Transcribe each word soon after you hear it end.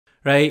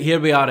Right, here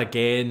we are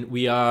again.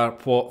 We are,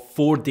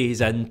 4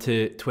 days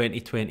into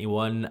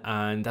 2021,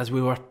 and as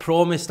we were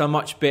promised a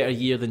much better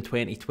year than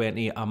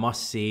 2020, I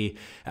must say it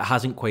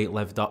hasn't quite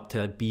lived up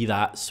to be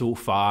that so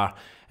far.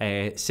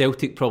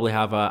 Celtic probably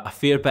have a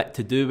fair bit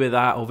to do with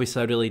that.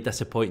 Obviously, a really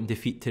disappointing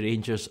defeat to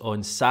Rangers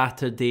on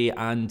Saturday,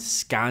 and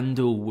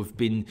scandal. We've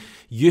been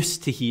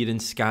used to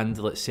hearing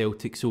scandal at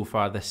Celtic so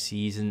far this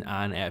season,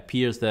 and it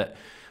appears that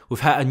we've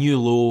hit a new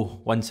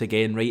low once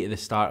again right at the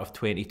start of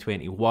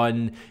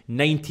 2021.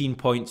 19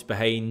 points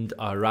behind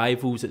our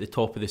rivals at the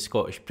top of the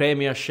Scottish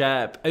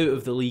Premiership, out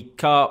of the League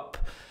Cup,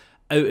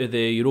 out of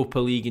the Europa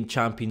League and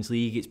Champions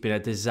League. It's been a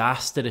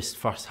disastrous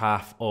first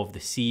half of the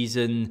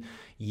season,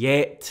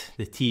 yet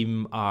the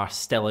team are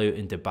still out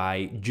in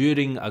Dubai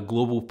during a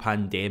global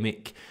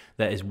pandemic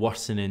that is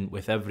worsening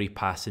with every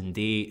passing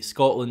day.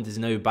 Scotland is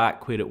now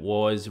back where it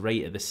was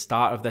right at the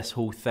start of this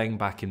whole thing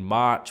back in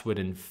March. We're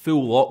in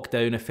full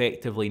lockdown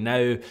effectively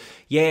now.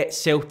 Yet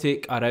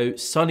Celtic are out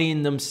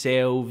sunning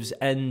themselves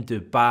in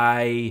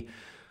Dubai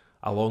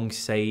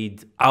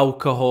alongside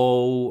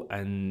alcohol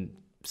and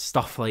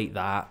stuff like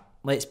that.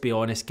 Let's be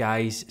honest,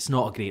 guys, it's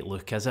not a great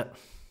look, is it?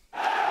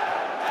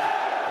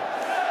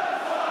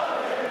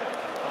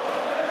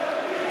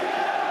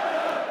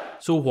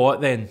 So what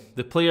then?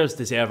 The players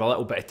deserve a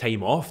little bit of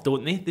time off,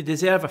 don't they? They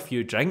deserve a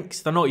few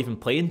drinks. They're not even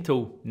playing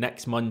till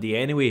next Monday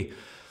anyway.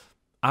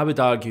 I would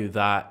argue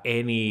that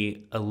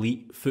any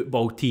elite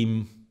football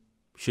team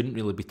shouldn't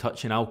really be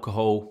touching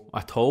alcohol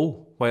at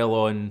all while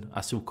on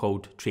a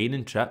so-called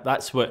training trip.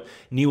 That's what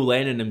Neil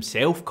Lennon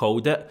himself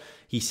called it.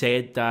 He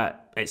said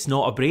that it's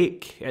not a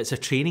break, it's a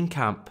training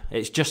camp.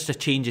 It's just a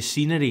change of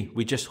scenery.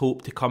 We just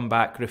hope to come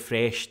back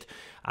refreshed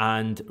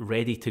and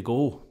ready to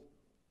go.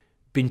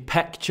 Been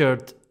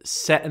pictured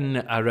sitting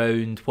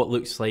around what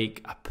looks like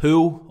a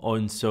pool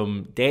on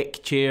some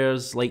deck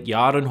chairs like you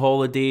are on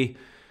holiday,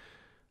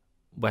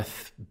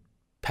 with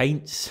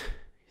pints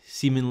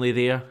seemingly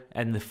there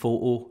in the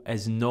photo,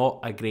 is not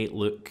a great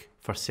look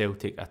for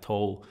Celtic at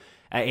all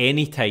at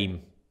any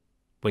time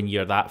when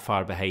you're that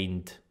far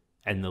behind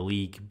in the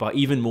league, but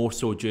even more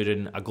so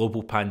during a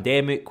global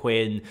pandemic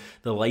when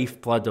the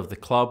lifeblood of the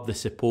club, the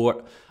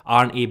support,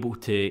 aren't able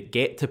to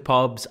get to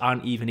pubs,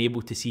 aren't even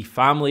able to see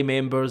family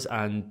members,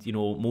 and, you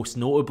know, most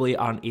notably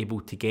aren't able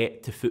to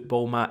get to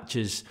football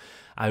matches.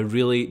 I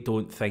really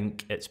don't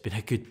think it's been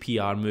a good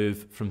PR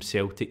move from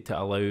Celtic to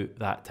allow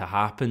that to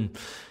happen.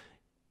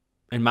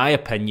 In my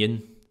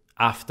opinion,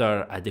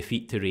 after a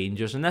defeat to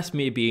Rangers, and this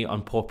may be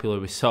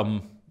unpopular with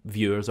some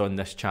viewers on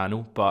this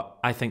channel, but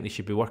I think they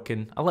should be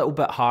working a little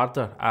bit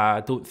harder.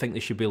 I don't think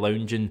they should be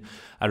lounging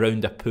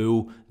around a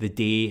pool the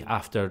day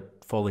after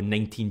falling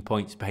 19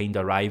 points behind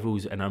our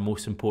rivals in our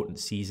most important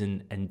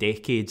season in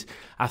decades.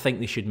 I think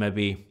they should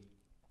maybe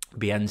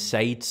be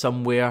inside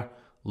somewhere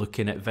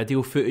looking at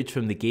video footage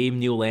from the game.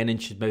 Neil Lennon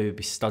should maybe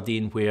be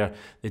studying where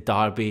the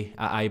derby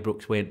at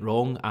Ibrox went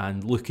wrong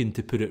and looking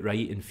to put it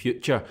right in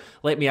future.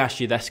 Let me ask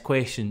you this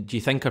question. Do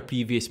you think our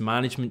previous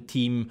management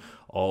team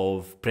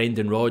of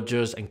Brendan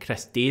Rodgers and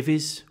Chris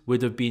Davies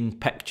would have been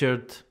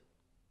pictured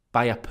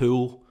by a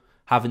pool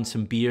having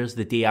some beers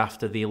the day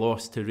after they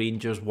lost to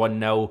Rangers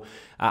 1-0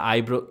 at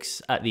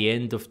Ibrox at the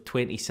end of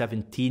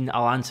 2017?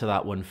 I'll answer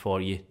that one for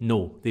you.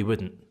 No, they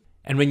wouldn't.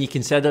 And when you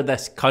consider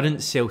this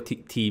current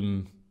Celtic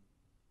team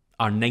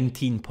are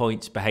 19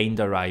 points behind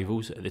our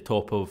rivals at the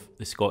top of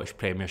the Scottish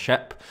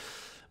Premiership,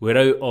 we're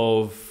out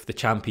of the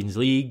Champions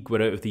League,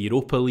 we're out of the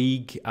Europa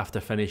League after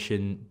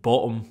finishing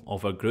bottom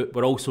of our group,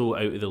 we're also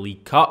out of the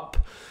League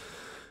Cup.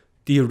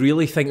 Do you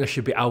really think there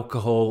should be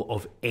alcohol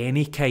of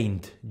any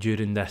kind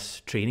during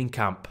this training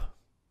camp?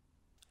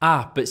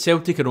 But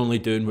Celtic are only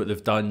doing what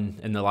they've done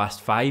in the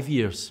last 5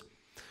 years.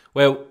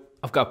 Well,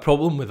 I've got a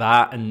problem with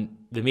that, and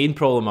the main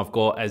problem I've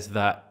got is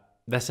that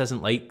this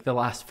isn't like the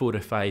last 4 or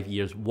 5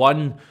 years.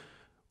 One,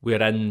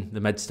 we're in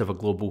the midst of a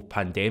global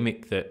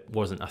pandemic that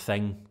wasn't a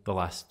thing the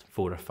last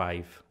 4 or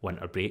 5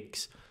 winter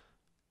breaks.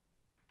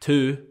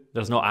 Two,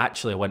 there's not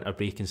actually a winter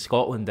break in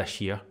Scotland this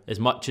year. As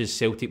much as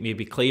Celtic may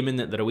be claiming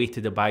that they're away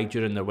to Dubai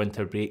during their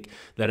winter break,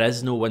 there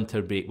is no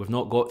winter break. We've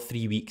not got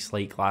 3 weeks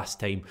like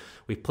last time.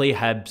 We play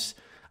Hibs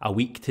a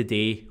week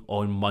today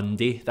on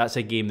Monday. That's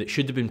a game that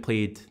should have been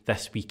played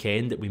this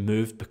weekend that we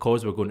moved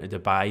because we're going to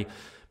Dubai.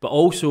 But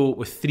also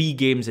with 3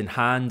 games in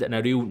hand and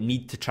a real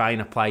need to try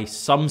and apply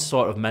some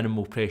sort of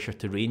minimal pressure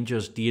to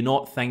Rangers, do you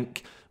not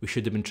think we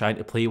should have been trying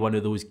to play one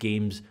of those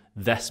games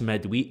this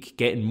midweek,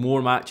 getting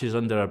more matches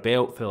under our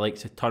belt for the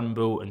likes of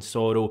Turnbull and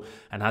Sorrow,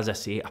 and as I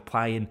say,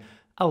 applying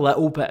a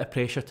little bit of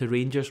pressure to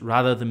Rangers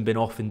rather than being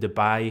off in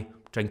Dubai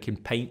drinking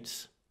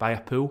pints by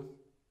a pool?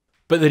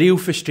 But the real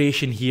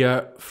frustration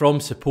here from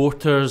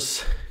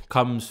supporters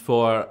comes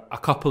for a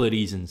couple of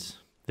reasons.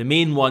 The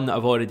main one that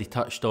I've already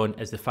touched on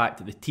is the fact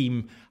that the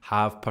team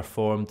have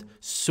performed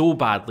so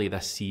badly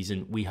this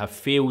season. We have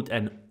failed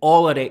in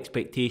all our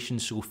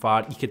expectations so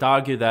far. You could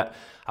argue that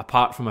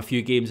apart from a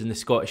few games in the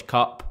Scottish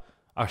Cup,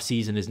 our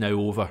season is now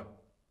over.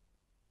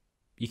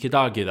 You could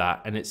argue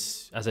that, and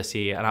it's, as I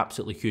say, an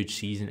absolutely huge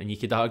season, and you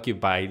could argue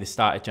by the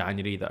start of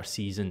January that our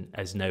season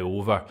is now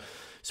over.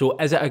 So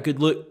is it a good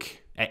look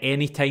at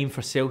any time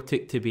for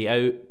Celtic to be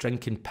out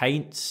drinking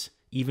pints?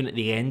 Even at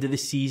the end of the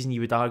season,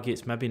 you would argue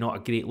it's maybe not a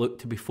great look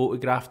to be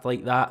photographed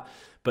like that.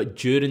 But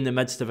during the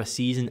midst of a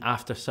season,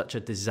 after such a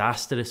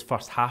disastrous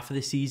first half of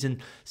the season,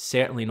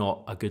 certainly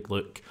not a good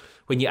look.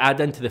 When you add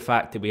into the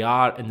fact that we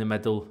are in the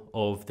middle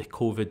of the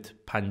COVID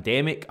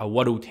pandemic, a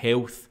world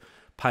health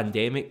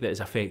pandemic that is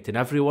affecting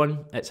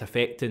everyone, it's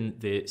affecting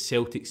the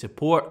Celtic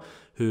support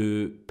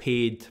who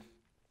paid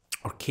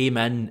or came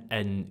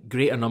in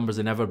greater numbers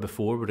than ever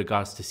before with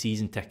regards to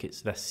season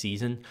tickets this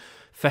season.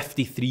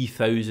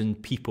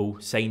 53,000 people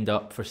signed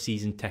up for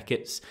season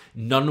tickets.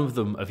 None of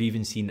them have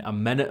even seen a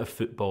minute of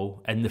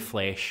football in the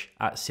flesh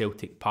at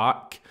Celtic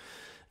Park.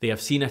 They have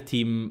seen a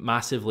team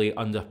massively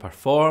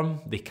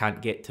underperform. They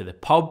can't get to the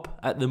pub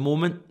at the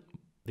moment.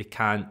 They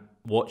can't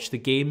watch the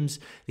games.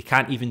 They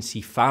can't even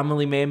see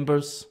family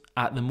members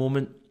at the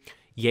moment.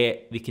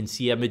 Yet they can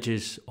see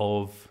images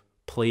of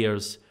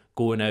players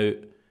going out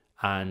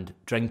and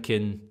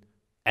drinking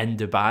in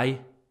Dubai.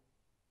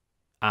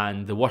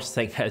 And the worst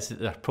thing is that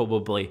they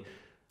probably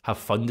have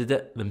funded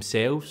it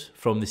themselves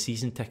from the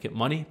season ticket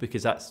money,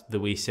 because that's the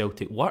way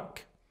Celtic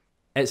work.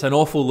 It's an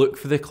awful look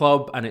for the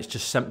club, and it's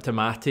just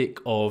symptomatic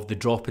of the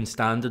drop in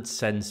standards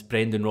since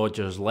Brendan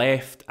Rodgers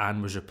left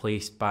and was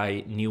replaced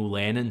by Neil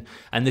Lennon.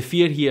 And the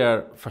fear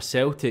here for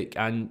Celtic,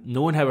 and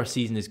knowing how our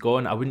season has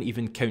gone, I wouldn't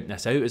even count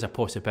this out as a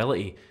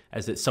possibility,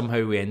 is that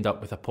somehow we end up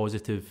with a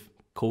positive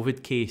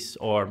COVID case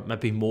or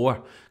maybe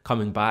more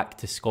coming back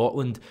to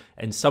Scotland.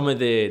 And some of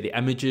the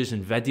images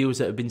and videos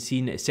that have been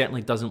seen, it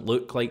certainly doesn't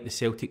look like the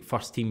Celtic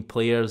first team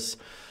players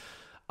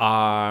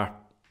are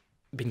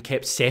being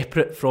kept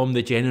separate from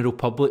the general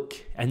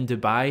public in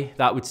Dubai.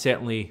 That would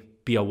certainly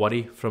be a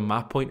worry from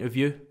my point of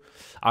view.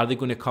 Are they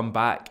going to come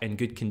back in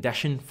good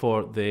condition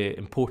for the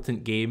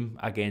important game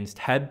against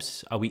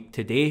Hibs a week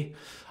today?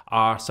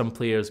 Are some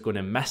players going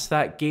to miss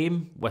that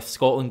game? With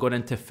Scotland going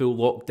into full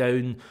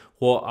lockdown,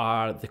 what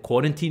are the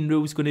quarantine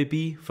rules going to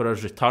be for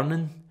us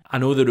returning? I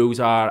know the rules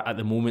are at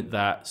the moment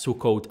that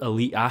so-called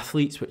elite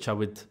athletes, which I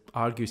would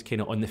argue is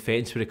kind of on the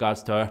fence with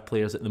regards to our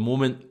players at the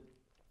moment,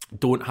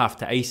 don't have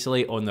to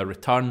isolate on their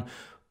return.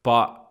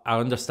 But I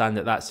understand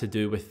that that's to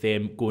do with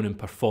them going and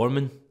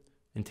performing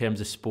in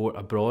terms of sport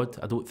abroad.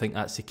 I don't think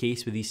that's the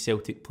case with these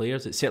Celtic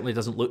players. It certainly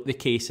doesn't look the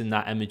case in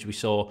that image we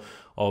saw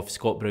of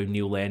Scott Brown,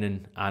 Neil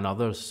Lennon and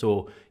others.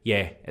 So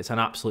yeah, it's an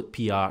absolute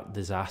PR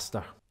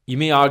disaster. You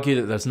may argue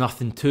that there's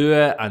nothing to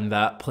it and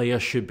that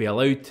players should be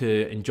allowed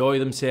to enjoy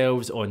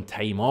themselves on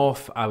time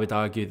off. I would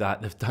argue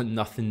that they've done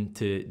nothing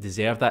to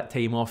deserve that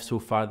time off so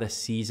far this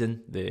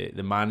season.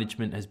 The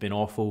management has been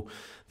awful.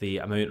 The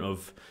amount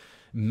of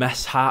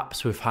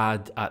mishaps we've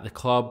had at the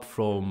club,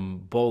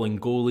 from balling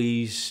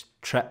goalies,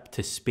 trip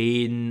to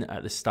Spain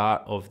at the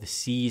start of the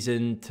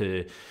season,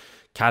 to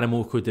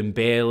Karamoko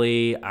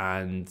Dembele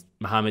and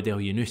Mohamed El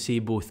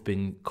Yunusi both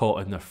been caught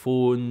on their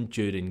phone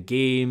during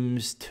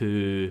games,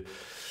 to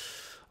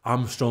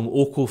Armstrong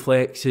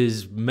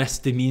Oakleflex's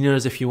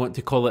misdemeanours, if you want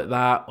to call it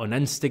that, on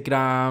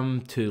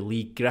Instagram, to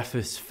Lee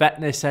Griffiths'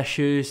 fitness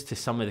issues, to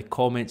some of the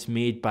comments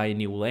made by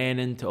Neil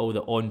Lennon, to all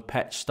the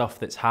on-pitch stuff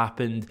that's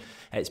happened.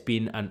 It's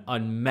been an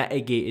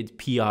unmitigated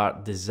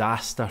PR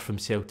disaster from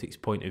Celtic's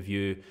point of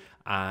view,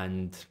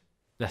 and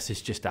this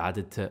has just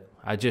added to it.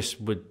 I just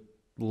would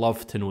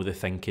love to know the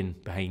thinking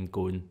behind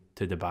going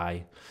to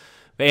Dubai.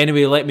 But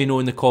anyway, let me know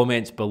in the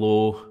comments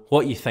below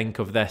what you think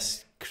of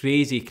this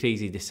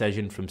crazy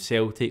decision from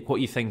Celtic,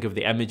 what you think of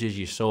the images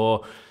you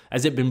saw.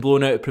 Has it been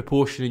blown out of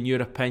proportion in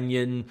your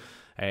opinion?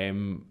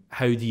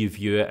 How do you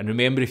view it? And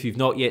remember, if you've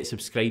not yet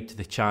subscribed to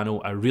the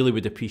channel, I really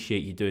would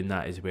appreciate you doing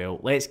that as well.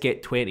 Let's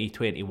get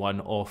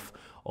 2021 off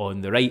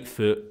on the right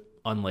foot,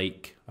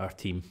 unlike our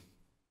team.